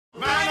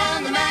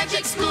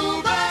magic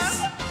school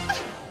bus.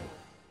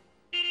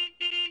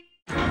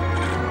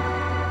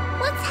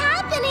 What's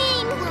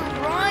happening? We're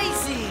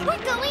rising.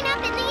 We're going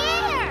up in the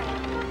air.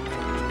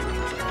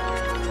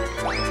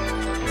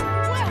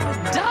 Well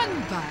done,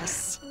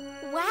 bus.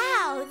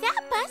 Wow,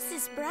 that bus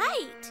is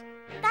bright.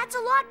 That's a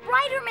lot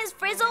brighter, Miss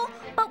Frizzle,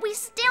 but we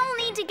still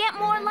need to get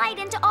more light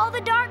into all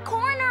the dark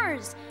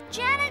corners.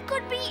 Janet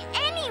could be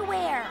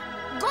anywhere.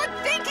 Good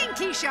thinking,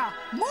 Keisha.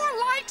 More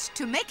light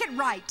to make it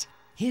right.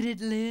 Hit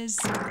it, Liz.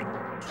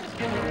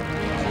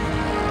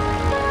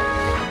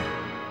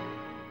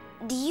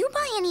 Do you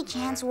by any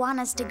chance want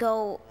us to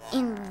go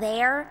in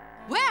there?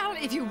 Well,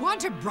 if you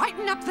want to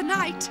brighten up the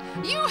night,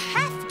 you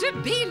have to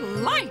be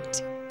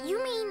light.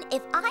 You mean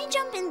if I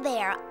jump in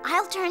there,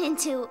 I'll turn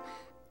into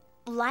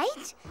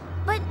light?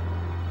 But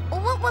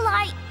what will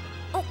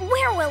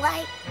where will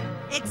I?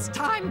 It's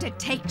time to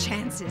take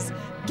chances,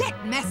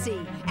 get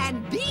messy,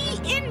 and be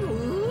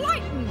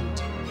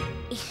enlightened.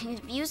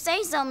 If you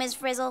say so, Miss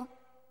Frizzle.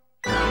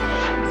 I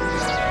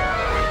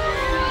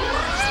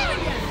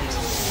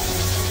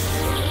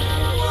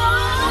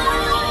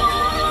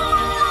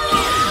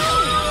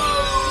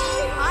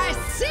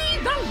see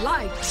the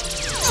light.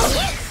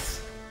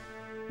 Yes!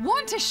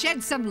 Want to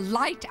shed some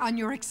light on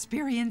your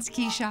experience,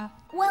 Keisha?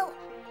 Well,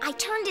 I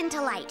turned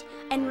into light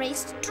and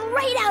raced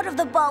straight out of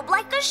the bulb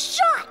like a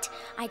shot.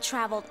 I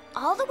traveled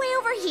all the way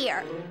over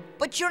here.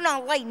 But you're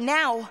not light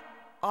now,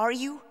 are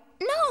you?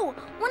 No,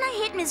 when I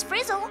hit Miss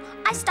Frizzle,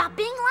 I stopped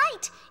being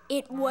light.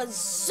 It was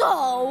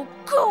so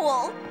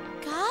cool.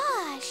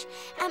 Gosh,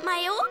 at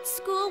my old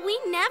school, we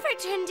never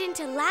turned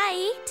into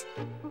light.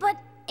 But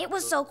it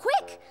was so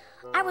quick.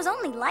 I was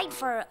only light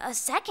for a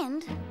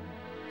second.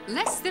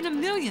 Less than a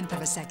millionth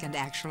of a second,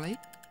 actually.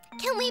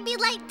 Can we be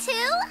light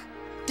too?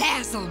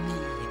 Dazzle me.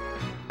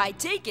 I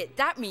take it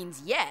that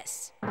means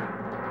yes. That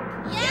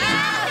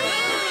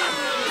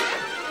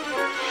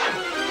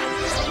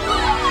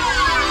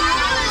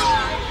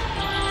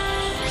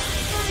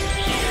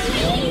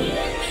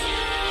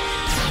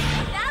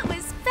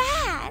was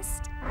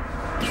fast.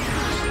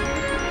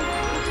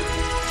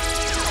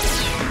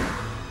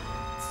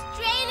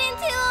 Straight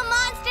into a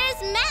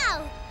monster's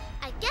mouth.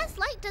 I guess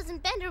light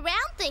doesn't bend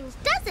around things,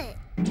 does it?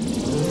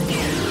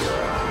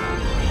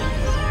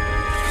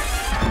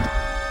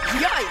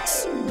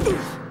 Yikes!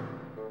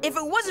 If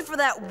it wasn't for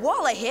that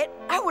wall I hit,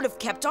 I would have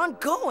kept on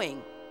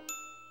going.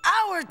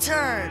 Our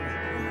turn!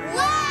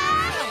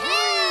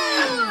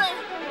 Wahoo!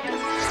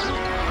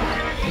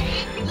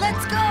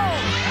 Let's go!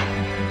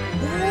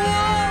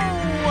 Whoa!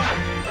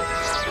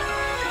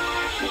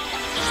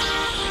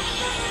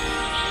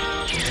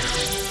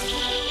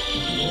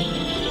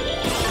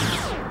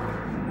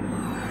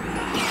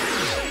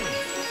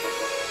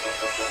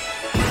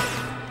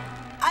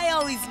 I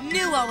always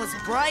knew I was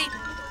bright.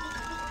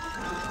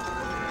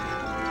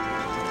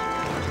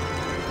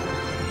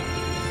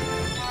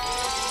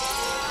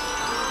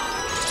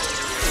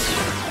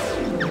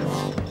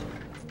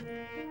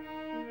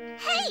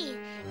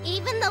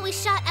 Even though we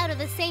shot out of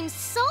the same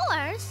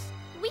source,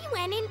 we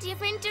went in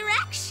different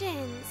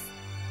directions.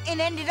 And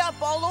ended up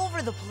all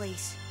over the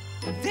place.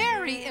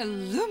 Very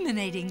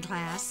illuminating,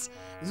 class.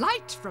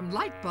 Light from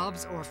light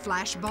bulbs or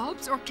flash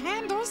bulbs or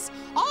candles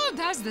all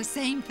does the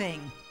same thing.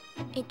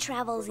 It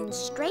travels in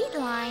straight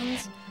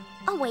lines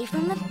away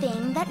from the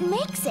thing that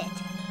makes it.